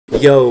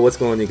Yo, what's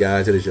going on, you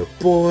guys? It is your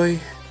boy,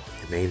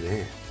 your main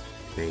man,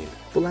 main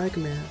black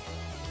man,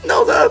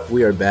 Nova.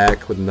 We are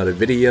back with another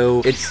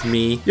video. It's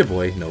me, your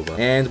boy, Nova.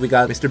 And we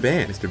got Mr.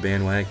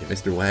 Bandwagon,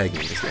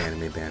 Mr.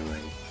 Anime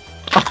Bandwagon.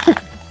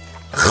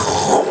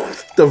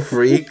 The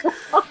freak.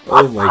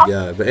 Oh my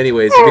god. But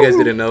anyways, if you guys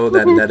didn't know,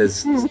 that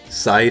is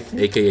Scythe,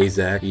 aka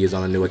Zach. He is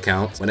on a new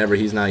account. Whenever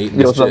he's not eating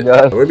this shit.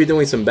 We're gonna be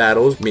doing some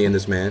battles, me and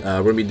this man.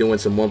 We're gonna be doing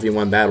some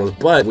 1v1 battles,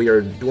 but we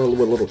are doing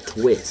a little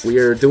twist. We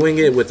are doing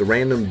it with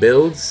random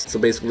builds. So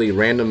basically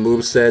random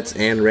movesets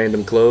and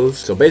random clothes.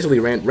 So basically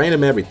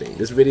random everything.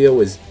 This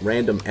video is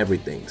random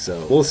everything.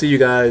 So we'll see you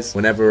guys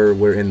whenever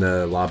we're in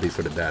the lobby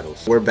for the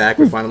battles. We're back,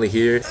 we're finally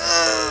here.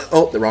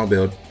 Oh, the wrong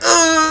build.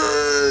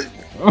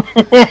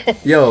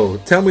 Yo,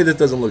 tell me this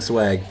doesn't look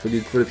swag for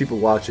the people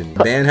watching.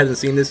 Ban hasn't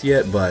seen this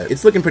yet, but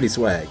it's looking pretty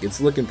swag.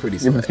 It's looking pretty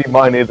swag. You haven't seen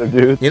mine either,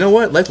 dude. You know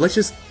what?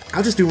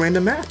 I'll just do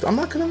random math. I'm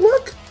not gonna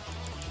look.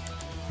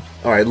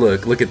 All right,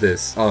 look at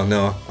this. Oh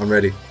no, I'm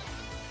ready.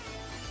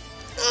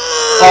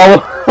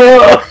 Oh.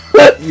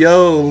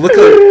 Yo, look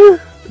up,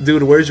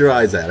 dude. Where's your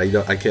eyes at?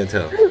 I can't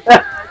tell.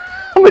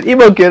 I'm an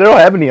emo kid. I don't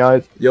have any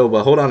eyes. Yo,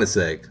 but hold on a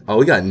sec. Oh,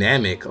 we got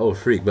Namek. Oh,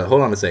 freak. But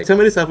hold on a sec. Tell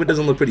me this outfit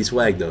doesn't look pretty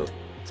swag though.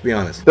 Let's be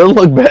honest. Doesn't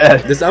look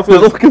bad. This outfit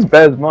doesn't look as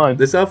bad as mine.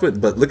 This outfit,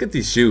 but look at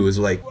these shoes.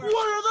 Like, what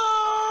are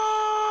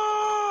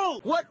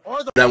those? What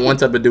are the? That one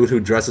type of dude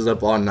who dresses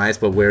up all nice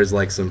but wears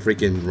like some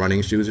freaking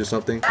running shoes or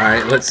something. All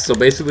right, so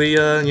basically,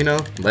 you know,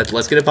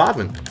 let's get it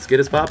popping. Let's get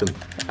it popping.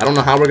 I don't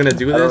know how we're gonna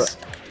do this.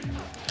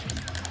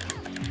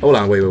 Hold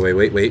on,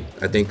 wait.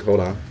 I think,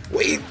 hold on.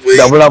 Wait.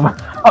 No,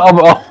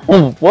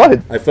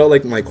 what? I felt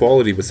like my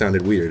quality was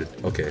sounded weird.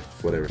 Okay,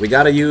 whatever. We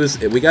gotta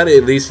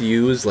at least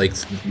use like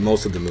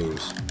most of the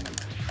moves.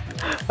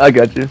 I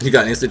got you. You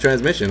got instant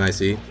transmission, I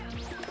see.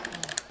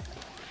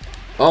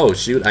 Oh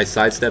shoot, I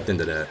sidestepped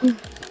into that.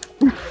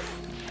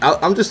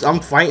 I'm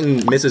fighting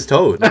Mrs.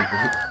 Toad.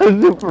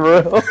 For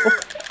real?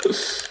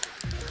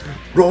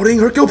 Rolling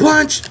Hercule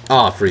Punch!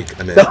 Aw, oh, freak,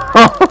 I missed.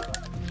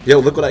 Yo,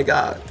 look what I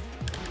got.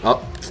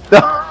 Oh,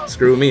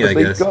 screw me, I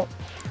guess.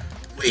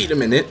 Wait a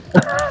minute.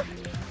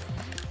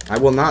 I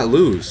will not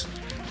lose.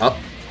 Oh,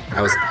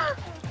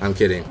 I'm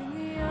kidding.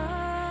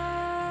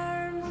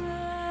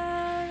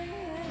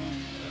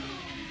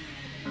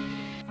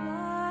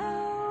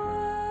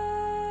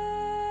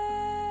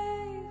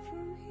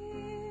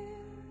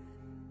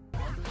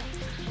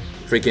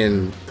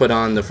 Freaking put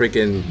on the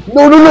freaking.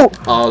 No.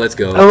 Oh, let's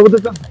go. I don't know what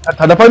this is. I'm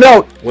trying to find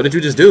out. What did you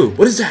just do?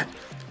 What is that?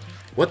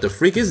 What the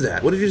freak is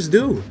that? What did you just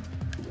do?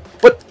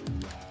 What?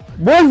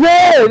 What's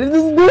that? It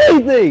doesn't do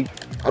anything.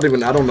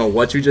 I don't know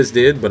what you just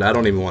did, but I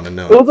don't even want to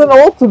know. It was an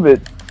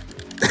ultimate.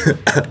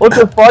 What's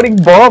a fighting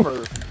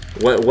bomber?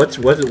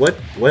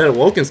 What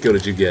awoken skill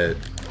did you get?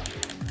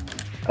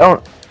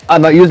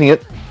 I'm not using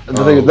it.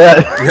 The thing is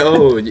that.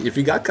 Yo, if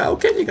you got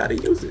Kaioken, you gotta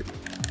use it.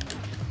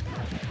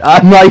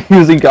 I'm not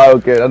using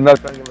Kaioken. I'm not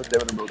trying to get my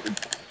stamina broken.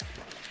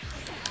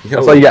 Yo.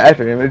 I saw you got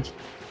after image.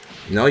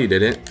 No, you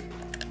didn't.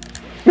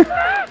 You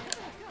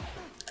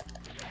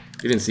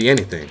didn't see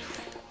anything.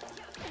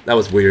 That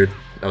was weird.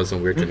 That was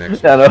some weird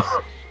connection. I know.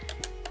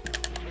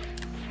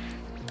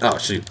 Oh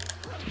shoot.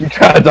 You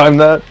tried to time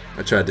that?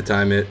 I tried to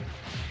time it.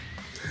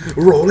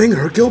 Rolling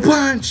Hercule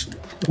Punch!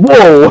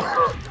 Whoa!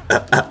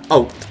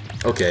 Oh,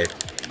 okay.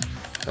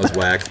 That was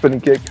whack.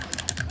 Spinning kick.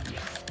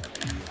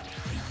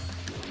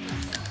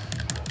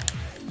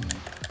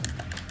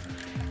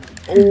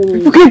 Oh.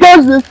 You can't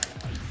dodge this!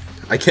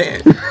 I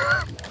can't.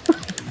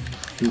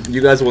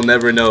 You guys will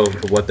never know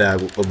what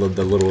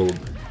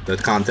the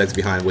context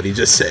behind what he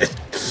just said.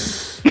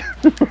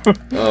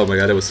 Oh my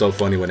god, it was so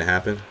funny when it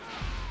happened.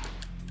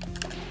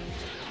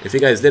 If you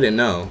guys didn't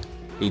know,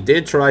 he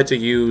did try to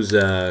use,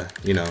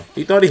 you know,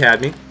 he thought he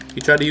had me. He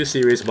tried to use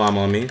Serious Bomb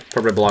on me.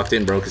 Probably blocked it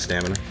and broke his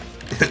stamina.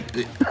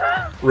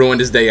 Ruined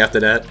his day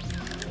after that.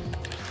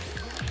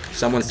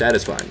 Someone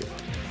satisfied me.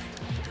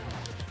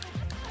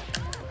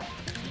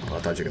 Oh, I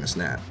thought you were gonna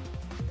snap.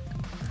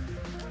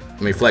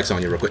 Let me flex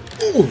on you real quick.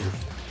 Ooh.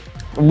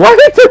 What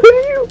are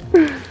you?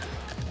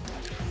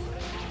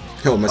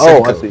 Yo, my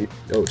oh, I see.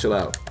 Yo, chill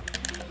out.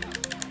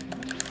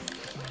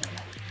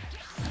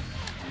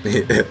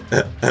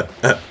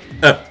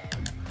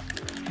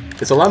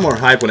 It's a lot more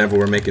hype whenever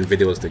we're making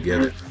videos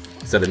together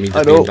instead of me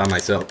just being by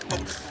myself.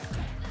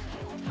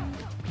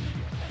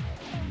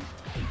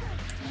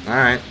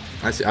 Alright,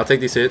 I see. I'll take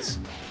these hits.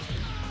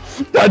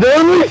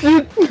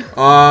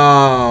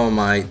 Oh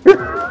my.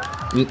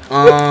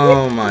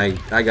 Oh my.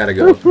 I gotta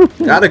go.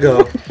 Gotta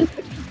go.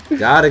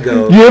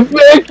 Get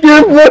back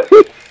your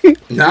buddy.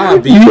 Nah,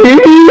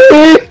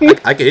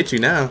 I can hit you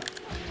now.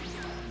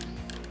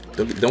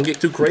 Don't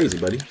get too crazy,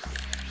 buddy.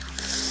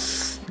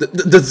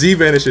 The Z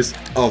vanishes.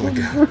 Oh my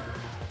god.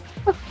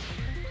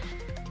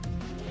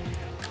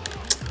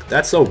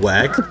 That's so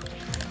whack.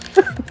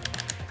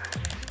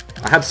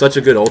 I have such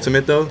a good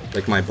ultimate though.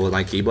 Like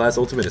my Ki Blast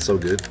ultimate is so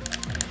good.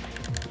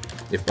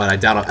 But I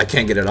doubt I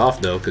can't get it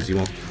off though, because you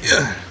won't.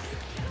 Yeah.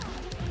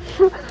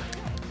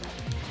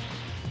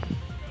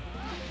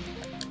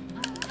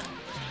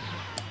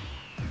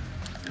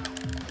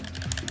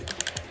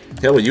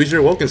 Hell, use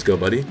your Woken skill,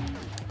 buddy.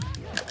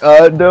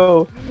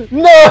 No.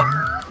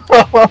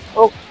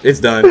 No! It's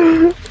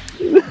done.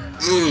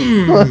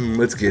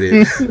 Let's get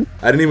it.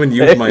 I didn't even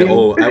use my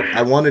ult.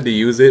 I wanted to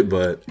use it,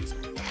 but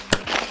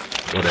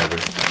whatever.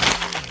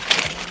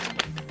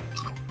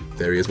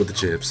 There he is with the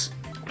chips.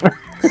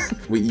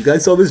 Wait, you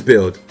guys saw this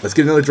build? Let's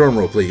get another drum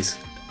roll, please.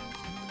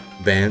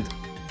 Band.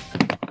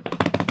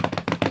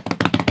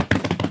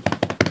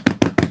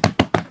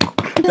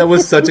 That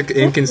was such an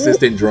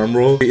inconsistent drum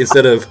roll.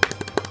 Instead of,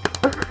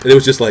 it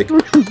was just like.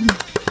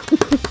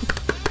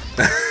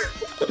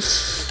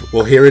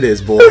 Well, here it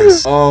is,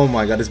 boys. Oh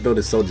my god, this build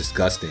is so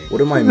disgusting.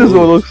 What am I This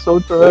one looks so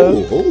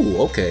trash.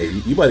 Oh, okay.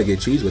 You better get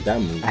cheese with that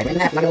move. I ran the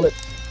map. I'm not gonna look.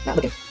 Not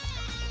looking.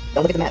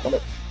 Don't look at the map. Don't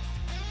look.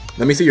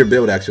 Let me see your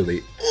build,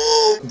 actually.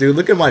 Dude,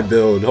 look at my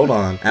build. Hold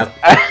on.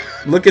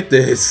 Look at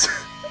this.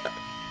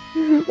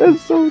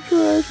 That's so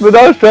trash. But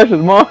that was trash as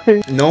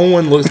mine. No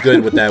one looks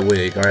good with that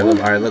wig. All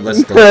right, let's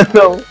start.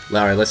 No. All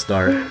right, let's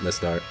start. Let's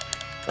start.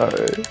 All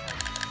right.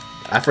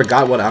 I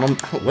forgot what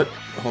Hold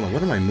on.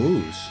 What are my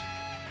moves?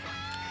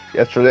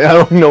 Yesterday, I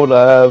don't know what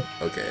I have.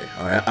 Okay.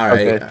 All right.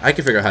 Okay. I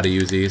can figure out how to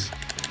use these.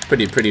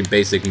 Pretty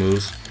basic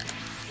moves.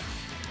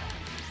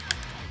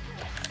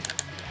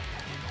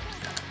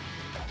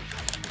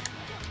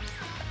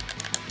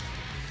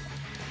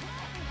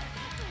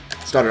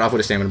 Started off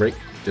with a stamina break.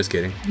 Just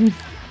kidding.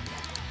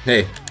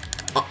 Hey.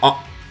 I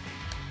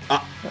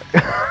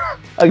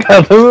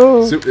got the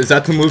move. Is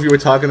that the move you were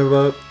talking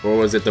about? Or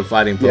was it the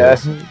fighting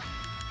pose? Yeah.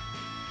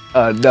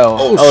 No.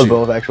 Oh, I was shoot.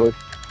 both, actually.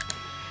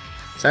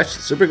 It's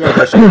actually, Super Guard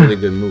is actually a really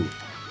good move.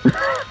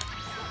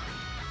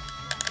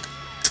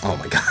 Oh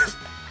my god.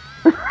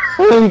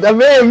 I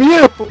made him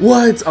you.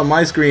 What? On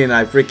my screen,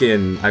 I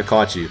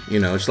caught you. You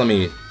know, just let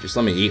me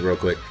eat real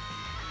quick.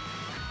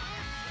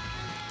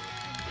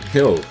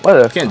 Yo,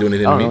 What? can't do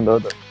anything to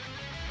me.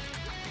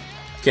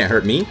 Can't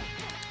hurt me.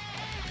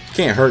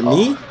 Can't hurt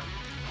me.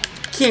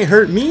 Can't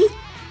hurt me.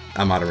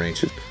 I'm out of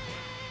range.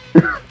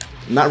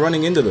 Not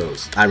running into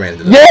those. I ran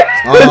into those.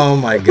 Yes! Oh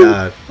my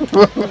god.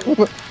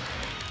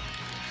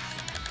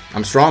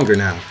 I'm stronger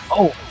now.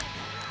 Oh.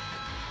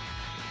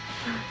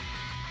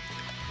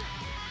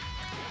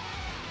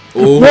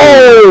 Ooh.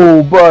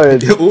 Whoa,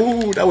 bud.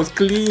 Ooh, that was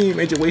clean.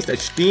 Made you waste that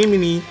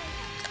steaming.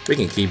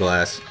 Freaking key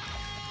blast.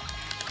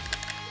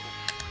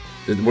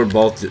 We're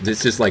both.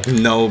 It's just like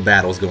no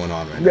battles going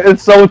on right now.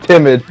 It's so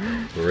timid.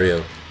 For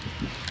real.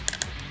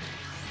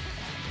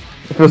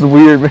 It was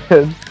weird,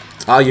 man.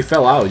 Oh, you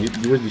fell out.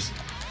 You were just.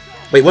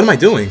 Wait, what am I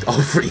doing?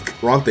 Oh,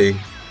 freak. Wrong thing.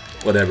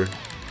 Whatever.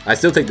 I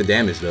still take the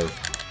damage though.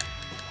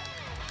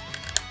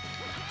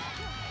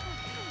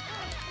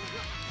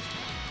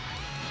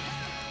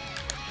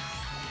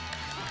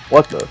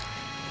 What the?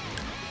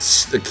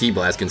 The key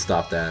blast can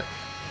stop that.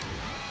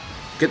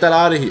 Get that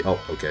out of here. Oh,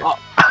 okay. Oh.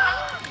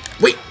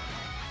 Wait.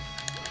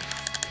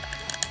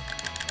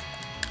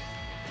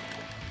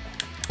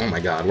 Oh my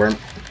god, where am...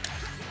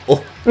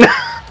 Oh.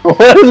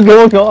 What is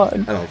going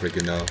on? I don't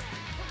freaking know.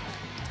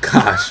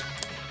 Gosh.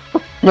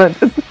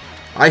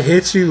 I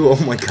hit you. Oh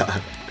my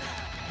god.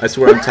 I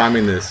swear I'm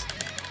timing this.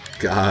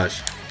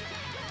 Gosh.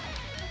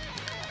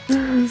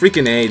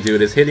 Freaking A,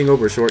 dude, is hitting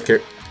over short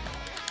care.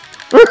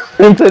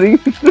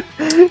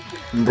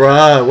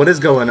 Bruh, what is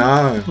going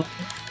on?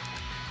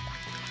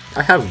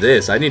 I have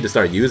this. I need to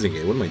start using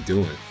it. What am I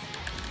doing?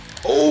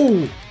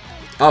 Oh!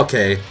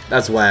 Okay,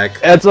 that's whack.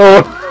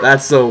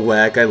 That's so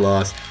whack. I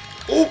lost.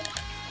 Oh!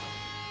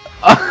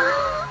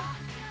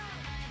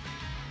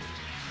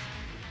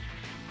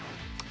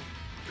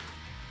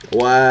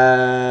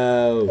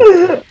 Wow.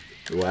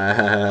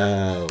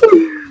 Wow.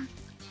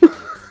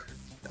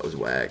 That was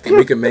whack. And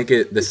we can make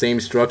it the same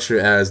structure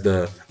as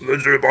the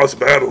legendary boss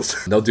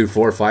battles. They'll do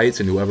 4 fights,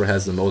 and whoever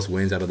has the most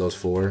wins out of those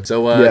 4.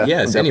 So,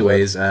 yes,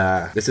 anyways,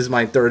 this is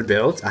my 3rd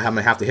build. I'm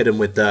gonna have to hit him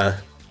with the...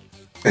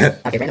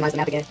 Okay, randomize the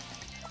map again.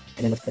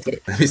 And then let's get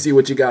it. Let me see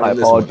what you got on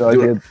this one.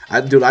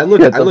 Dude, I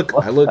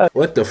look,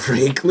 what the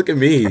freak? Look at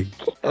me.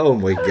 Oh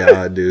my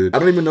god, dude. I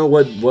don't even know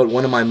what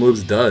one of my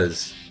moves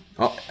does.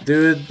 Oh,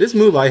 dude, this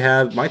move I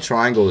have, my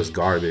triangle is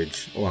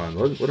garbage. Hold on,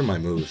 what are my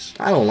moves?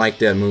 I don't like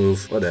that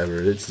move.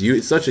 Whatever,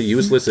 it's such a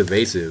useless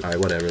evasive. Alright,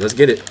 whatever, let's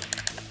get it.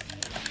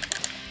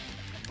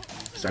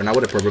 Starting out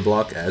with a purple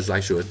block, as I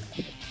should.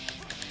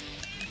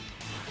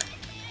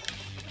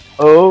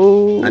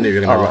 Oh. I knew you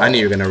were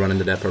gonna run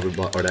into that purple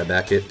block, or that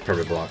back hit.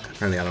 Purple block.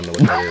 Apparently I don't know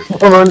what that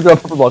is. I'll run into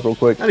that purple block real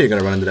quick. I knew you were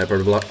gonna run into that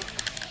purple block.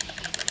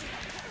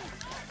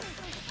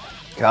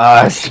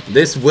 Gosh.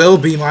 This will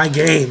be my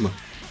game.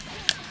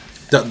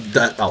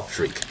 Oh,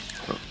 freak.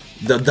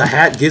 The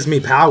hat gives me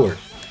power.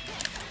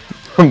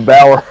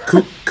 Bauer.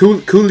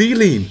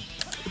 Kulilim.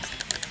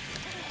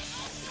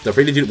 The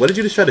freak, what did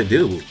you just try to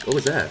do? What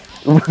was that?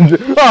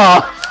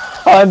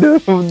 Oh,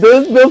 dude,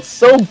 this build's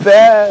so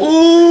bad.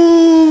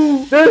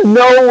 Ooh! There's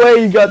no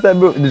way you got that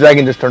move. The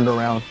dragon just turned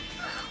around.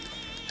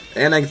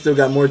 And I still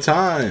got more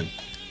time.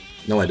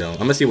 No, I don't. I'm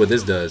gonna see what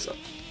this does.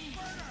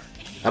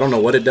 I don't know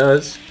what it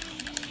does.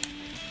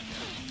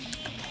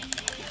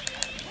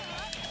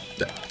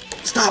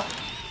 Stop!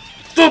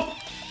 Stop!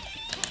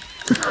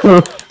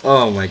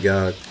 Oh my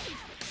god.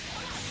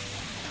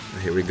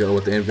 Here we go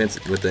with the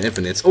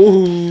infinites.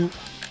 Ooh.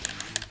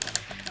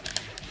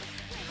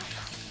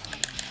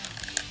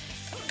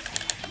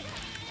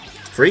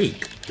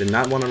 Freak. Did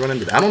not want to run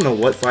into that. I don't know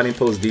what fighting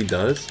pose D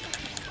does,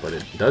 but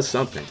it does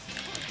something.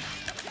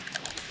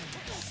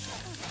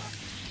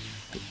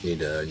 Need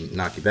to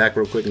knock you back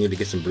real quick. Need to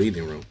get some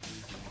breathing room.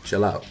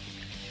 Chill out.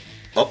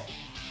 Oh,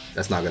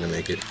 that's not gonna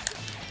make it.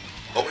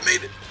 Oh, we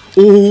made it.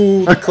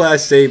 Ooh, the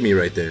class saved me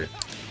right there.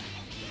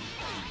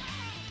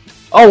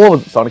 Oh, what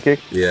was it? Sonic kick?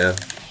 Yeah.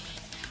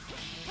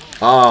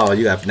 Oh,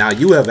 you have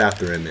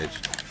after image.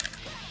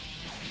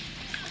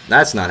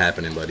 That's not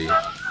happening, buddy.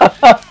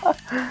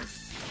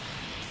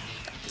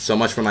 So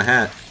much for my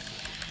hat.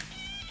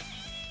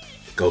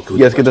 Goku.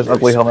 Yes, get this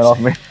ugly helmet off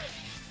me.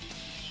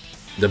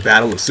 The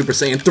Battle of Super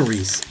Saiyan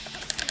 3s.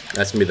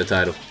 That's gonna be the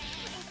title.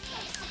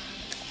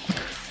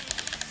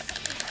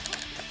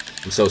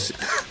 I'm such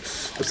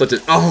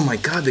a. Oh my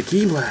god, the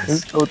key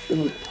blast.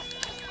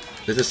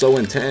 This is so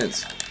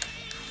intense.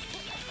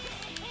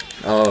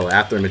 Oh,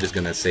 after image is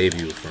gonna save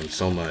you from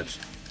so much.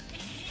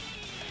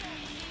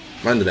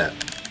 Run to that.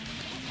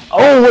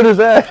 Oh, what is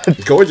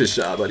that? Gorgeous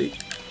shot, buddy.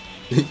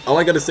 All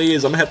I gotta say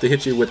is I'm gonna have to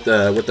hit you with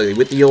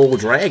the old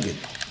dragon.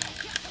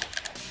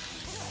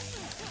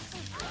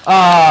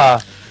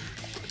 Ah.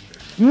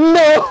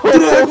 No.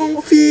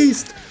 Dragon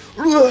feast.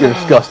 You're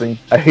disgusting.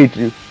 I hate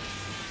you.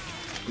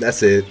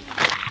 That's it.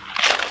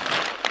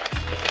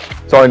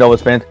 Sorry, Nova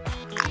Spanned.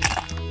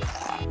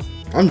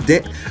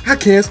 I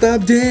can't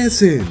stop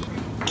dancing.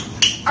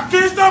 I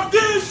can't stop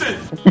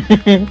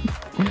dancing!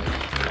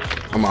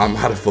 I'm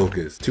out of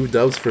focus. 2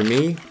 dubs for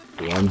me,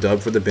 1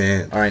 dub for the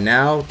band. Alright,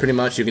 now pretty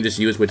much you can just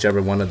use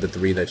whichever one of the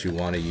 3 that you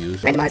want to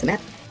use. Randomize the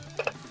map.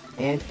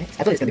 And I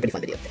thought it was gonna be a pretty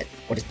fun video.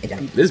 Or just in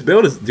general.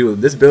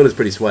 This build is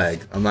pretty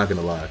swag. I'm not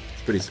gonna lie.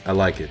 It's pretty. I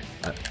like it.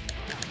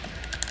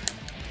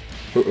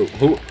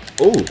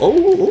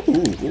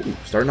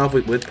 Starting off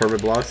with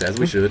perfect blocks as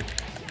we should.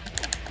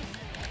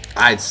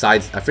 I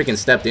freaking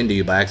stepped into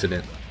you by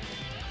accident.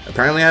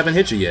 Apparently I haven't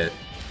hit you yet.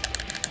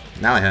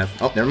 Now I have.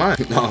 Oh, never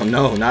mind. Oh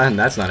no,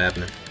 that's not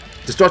happening.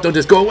 Destructo,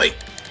 just go away.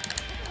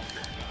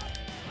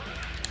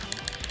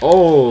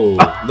 Oh,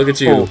 look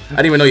at you. I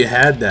didn't even know you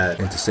had that.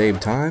 And to save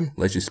time,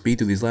 let's just speed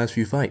through these last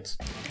few fights.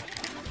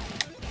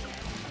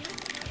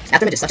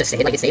 Aftermath is such a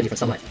save, like it saved you from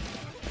so much.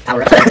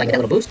 Power up, so I get that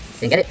little boost.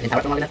 Didn't get it, and then power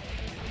up for long enough.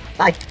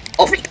 Bye.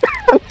 Oh, freak!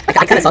 I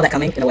kind of saw that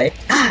coming, in a way.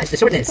 Ah, it's the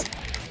shortness.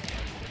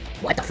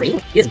 What the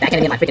freak? He just backhanded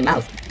me in my freaking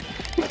mouth.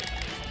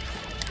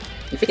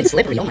 You freaking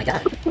slippery, oh my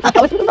god.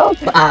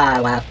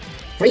 Wow.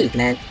 Freak,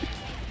 man.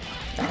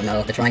 Oh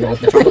no, the triangle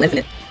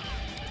infinite.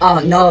 Oh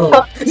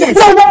no! Yes!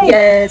 No way!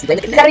 Yes! We're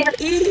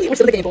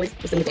still in the game, boys.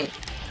 We're still in the game.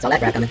 Saw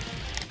that grab coming.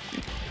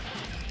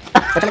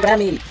 Stop trying to grab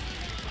me.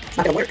 It's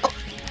not gonna work.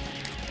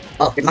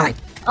 Oh, you're mine.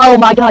 Oh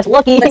my gosh,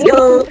 lucky! Let's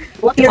go!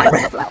 Lucky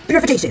Purify breath.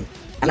 Purification!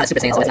 I'm not a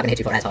Super Saiyan, so it's not gonna hit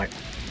you for as hard.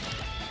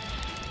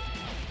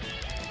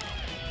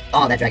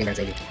 Oh, that dragon burn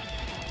saved you.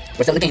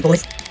 We're still in the game,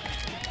 boys.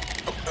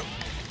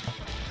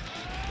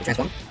 You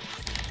transform?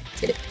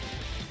 Let's get it.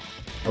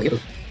 Oh, you.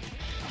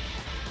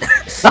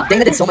 Dang,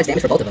 that did so much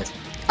damage for both of us.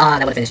 Ah,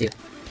 that would've finished you.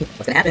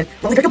 What's gonna happen?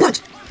 Rolling critical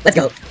punch! Let's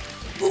go!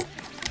 Ooh.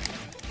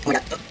 Oh my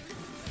god.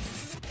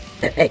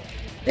 Hey.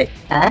 Hey,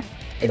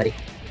 buddy.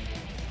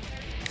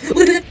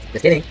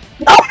 Just kidding.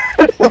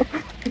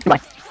 Come on.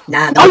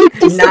 Nah.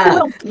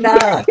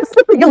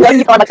 You let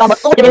me on the combo.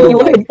 Oh, you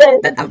would.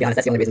 I'll be honest,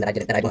 that's the only reason that I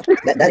did it, that I won.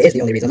 That is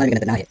the only reason. I'm not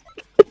even gonna deny it.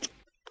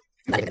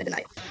 I'm not even gonna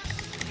deny it.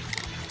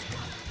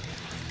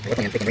 We're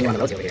playing freaking Ring Around the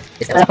Rosie over here.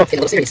 It's a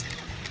little serious.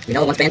 You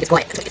know, once band gets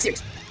quiet, let's make it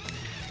serious.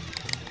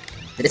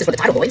 This is for the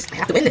title, boys. I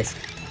have to win this.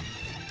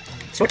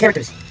 Short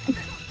characters.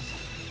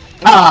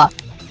 Ah.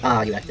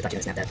 Oh, you thought you were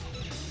gonna snap that.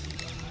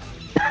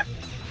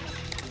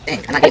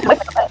 Dang, I'm not getting it.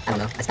 I don't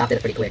know. I stopped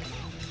it pretty quick.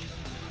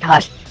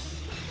 Gosh.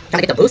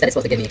 Trying to get the boost that it's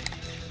supposed to give me.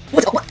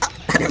 What? Oh, what?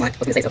 Ah, never mind. I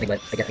was gonna say something,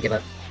 but I give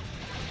up.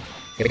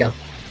 Here we go.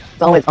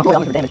 It's always on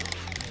for damage.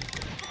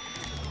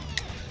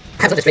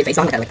 I have such a straight face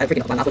on. Like I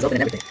freaking my mouth was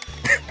open and everything.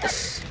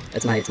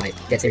 It's my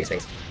dead serious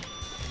face.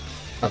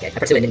 Okay, I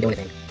pursued it and didn't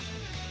do anything.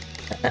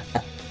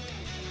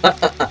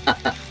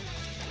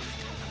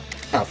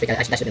 Oh, freak!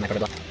 I should have been my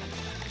perfect block.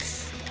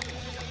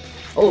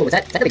 Oh, is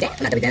that Debbie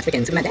Dance? Not Debbie Dance,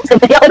 freaking Superman Dance.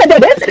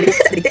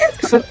 Debbie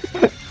Dance.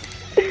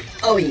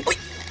 Oh, oi!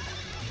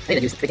 I need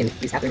to use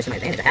after mission to my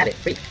advantage. I have it.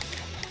 Freak.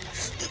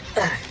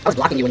 I was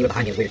blocking you when you were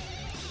behind me. It was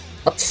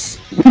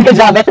weird. Oh, Good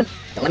job, man.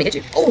 don't let me hit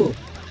you. Oh.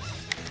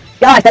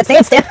 Gosh, that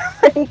sandstand.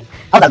 I was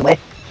out of the way.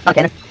 Not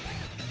kidding.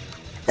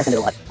 That's gonna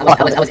do a lot.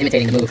 I was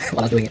imitating the move while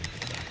I was doing it.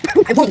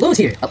 I won't lose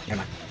here. Oh, never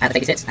mind. I have to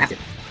take these hits. I have to.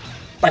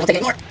 But I won't take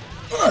any more. Ugh.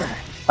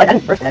 Oh, I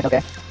didn't first connect.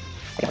 Okay.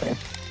 I got it.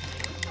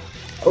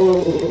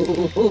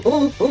 Ooh.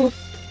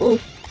 I was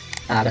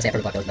gonna say I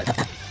forgot those, but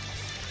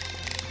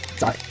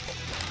sorry.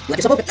 Let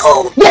yourself open.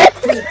 No!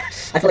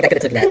 Yes! I feel like I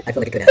could have took that. I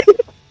feel like I could have.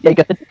 Yeah,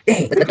 good.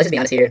 Dang, let's just be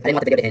honest here. I didn't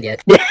want the video to end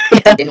yet. Yeah.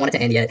 I didn't want it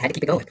to end yet. I had to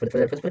keep it going for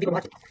the people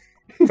watching.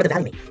 For the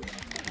value me.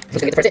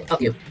 Who's gonna get the first hit? Oh,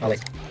 you.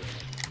 Always.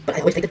 But I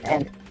always take the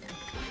end.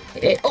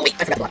 Hey. Oh, wait.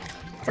 I forgot the block.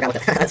 I forgot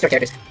what the... Let's start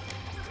characters.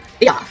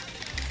 Yeah.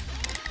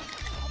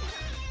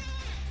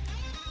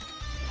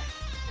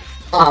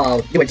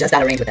 Oh, you were just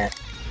out of range with that.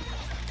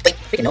 Wait,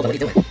 freaking Nova, what are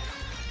you doing?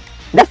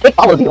 That kick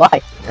follows you, why?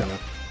 I don't know.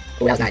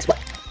 Oh, that was nice. What?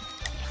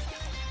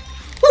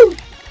 Woo!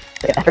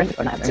 Wait, after image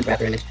or not after Super image?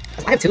 Raptor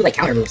image. I have two like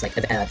counter moves, like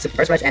Super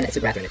Burst Rush and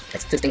Super Raptor image.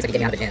 That's two things that can get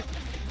me out of a jam.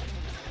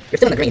 You're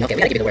still in the green. Okay,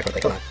 we gotta give you the word real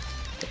quick. Hold on.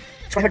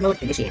 Try hard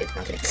mode initiated.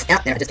 No, I'm kidding.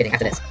 No, just kidding.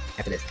 After this.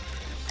 After this.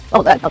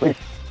 Oh, that, not weird.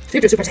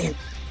 Future Super Saiyan.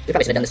 We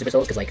probably should have done the Super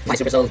Souls because like my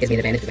Super Soul gives me an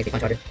advantage to make me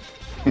punch harder.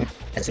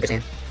 As a Super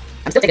Saiyan.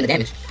 I'm still taking the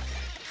damage.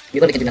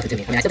 You literally can do nothing to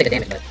me. I mean, I still take the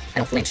damage, but I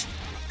don't flinch.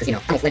 Because, you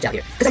know, I don't flinch out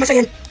here. Because I'm a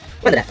Saiyan!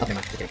 When did that? Oh, never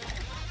mind. Just kidding.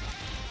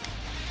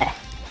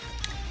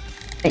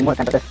 Hey, more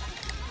time for this.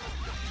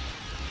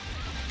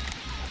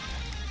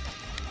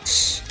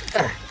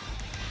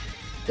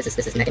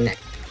 This is neck and neck.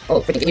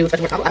 Oh, freaking, can you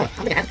special more combo? I don't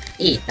think I have.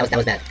 E, that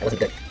was bad. That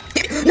wasn't good.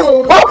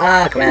 No!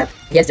 Ah, crap.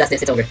 He has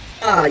justice. It's over.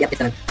 Ah, yep, it's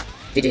done.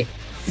 GG.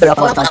 Fall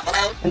out.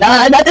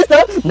 Nah, not this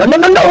time.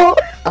 No.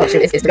 Oh,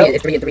 shoot, it's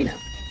 3 and 3 now.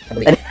 I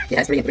believe. Yeah,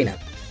 it's 3 and 3 now.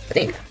 I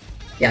think.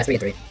 Yeah, it's 3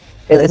 and 3.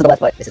 Hey, this is the last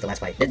fight. This is the last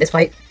fight. This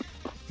fight,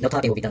 no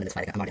talking will be done in this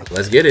fight. I'm already on.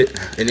 Let's get it.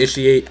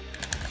 Initiate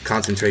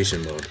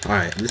concentration mode.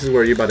 Alright, this is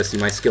where you're about to see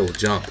my skill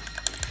jump.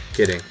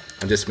 Kidding.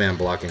 I'm just spam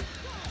blocking.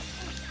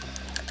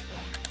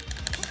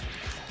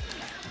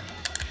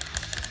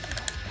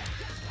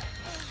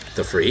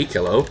 The freak,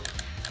 hello.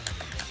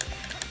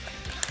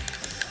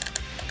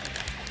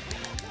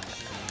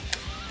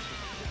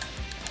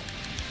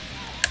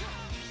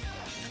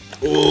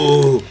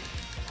 Ooh.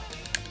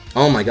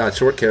 Oh my god,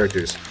 short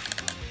characters.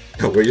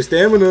 Where's your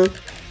stamina?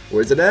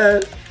 Where's it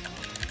at?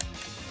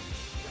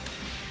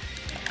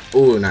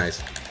 Ooh,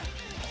 nice.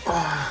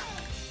 Ah,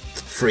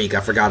 freak,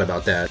 I forgot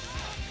about that.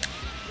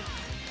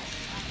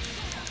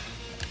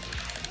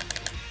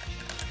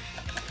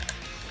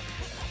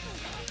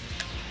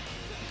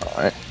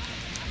 Alright.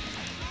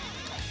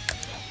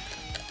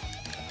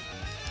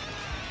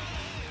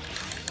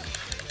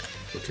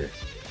 Okay.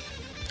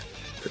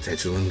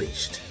 Potential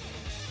unleashed.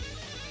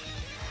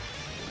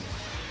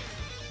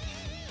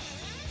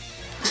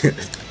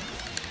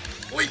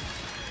 Wait.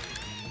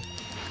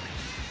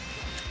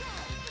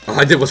 All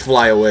I did was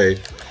fly away.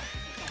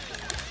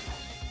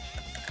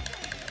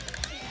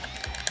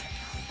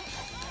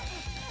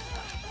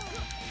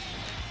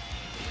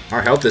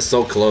 Our health is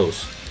so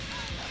close.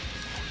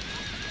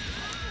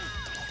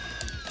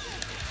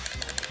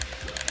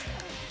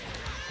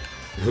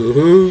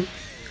 Ooh.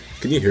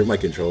 Can you hear my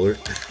controller?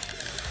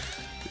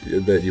 I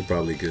bet you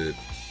probably could.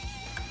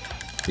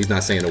 He's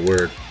not saying a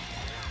word.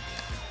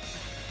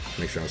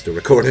 Make sure I'm still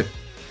recording.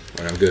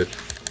 Alright, I'm good.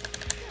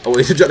 Oh,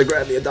 he's trying to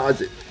grab me and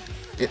dodge it.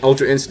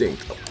 Ultra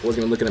Instinct. I wasn't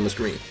even looking at my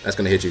screen. That's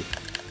gonna hit you.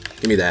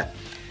 Give me that.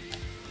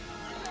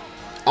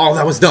 Oh,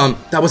 that was dumb.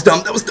 That was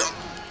dumb. That was dumb.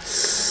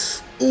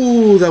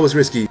 Ooh, that was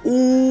risky.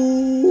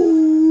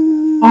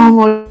 Ooh. Oh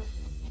my.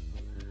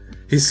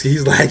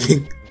 He's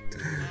lagging.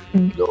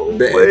 No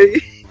way.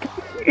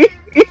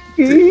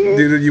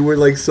 Dude, you were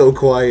like so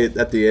quiet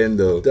at the end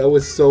though. That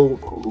was so...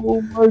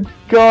 Oh my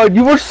god,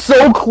 you were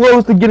so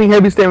close to getting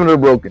heavy stamina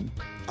broken.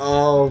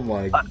 Oh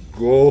my god.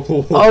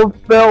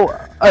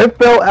 I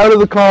fell out of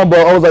the combo.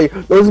 I was like,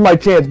 this is my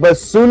chance. But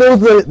as soon as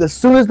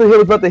the hit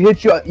was about to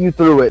hit you, you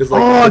threw it.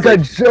 Like, I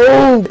got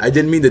choked. I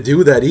didn't mean to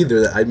do that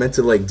either. I meant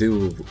to like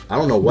do... I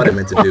don't know what I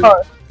meant to do.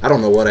 I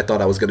don't know what I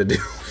thought I was gonna do.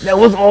 That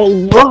was all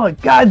luck.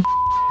 God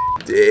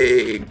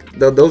dang.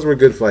 Those were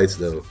good fights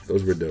though.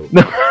 Those were dope.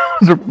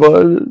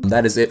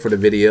 That is it for the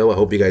video. I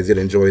hope you guys did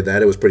enjoy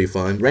that. It was pretty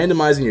fun.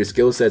 Randomizing your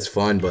skill set's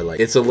fun, but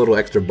like it's a little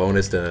extra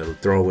bonus to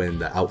throw in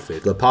the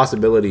outfit. The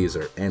possibilities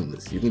are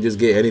endless. You can just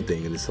get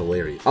anything and it's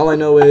hilarious. All I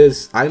know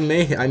is I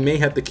may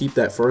have to keep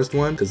that first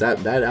one because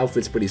that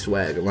outfit's pretty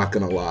swag. I'm not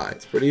gonna lie.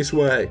 It's pretty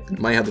swag.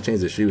 Might have to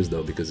change the shoes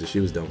though because the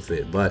shoes don't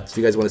fit. But if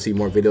you guys want to see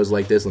more videos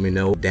like this, let me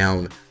know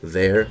down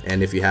there.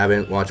 And if you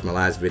haven't watched my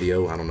last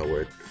video, I don't know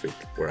where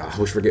I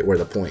always forget where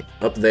the point.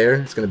 Up there,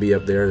 it's gonna be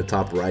up there, the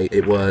top right.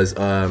 It was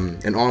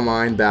an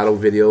online battle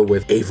video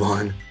with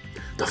Avon,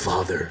 the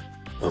father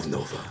of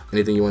Nova.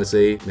 Anything you want to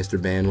say, Mr.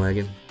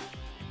 Bandwagon?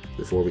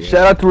 Before we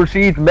shout out to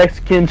Rashid's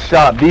Mexican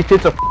shop. These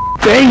shits are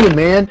banging,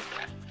 man.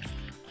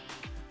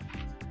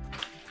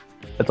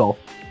 That's all.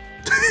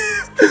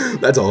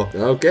 That's all.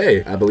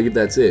 Okay, I believe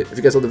that's it. If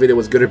you guys thought the video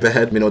was good or bad,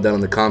 let me know down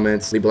in the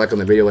comments. Leave a like on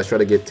the video. Let's try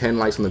to get 10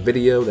 likes on the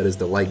video. That is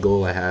the like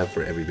goal I have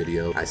for every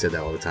video. I said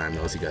that all the time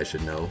though, so you guys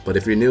should know. But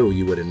if you're new,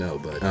 you wouldn't know.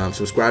 But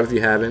subscribe if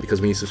you haven't, because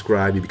when you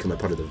subscribe, you become a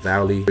part of the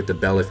Valley. Hit the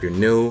bell if you're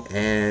new,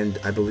 and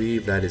I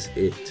believe that is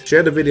it.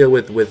 Share the video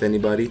with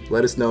anybody.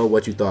 Let us know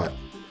what you thought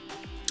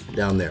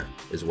down there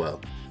as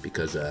well,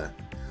 because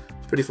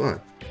it's pretty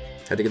fun.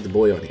 Had to get the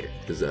boy on here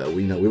because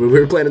we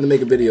were planning to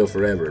make a video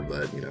forever,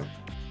 but you know.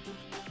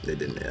 They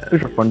didn't. It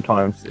was a fun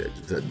time.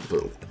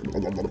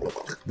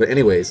 But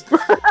anyways,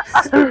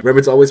 remember,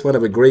 it's always fun.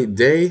 Have a great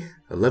day.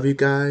 I love you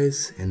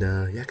guys, and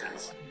yeah,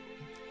 guys.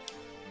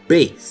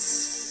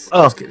 Peace.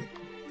 Oh, just kidding.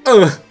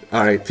 All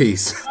right,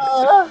 peace.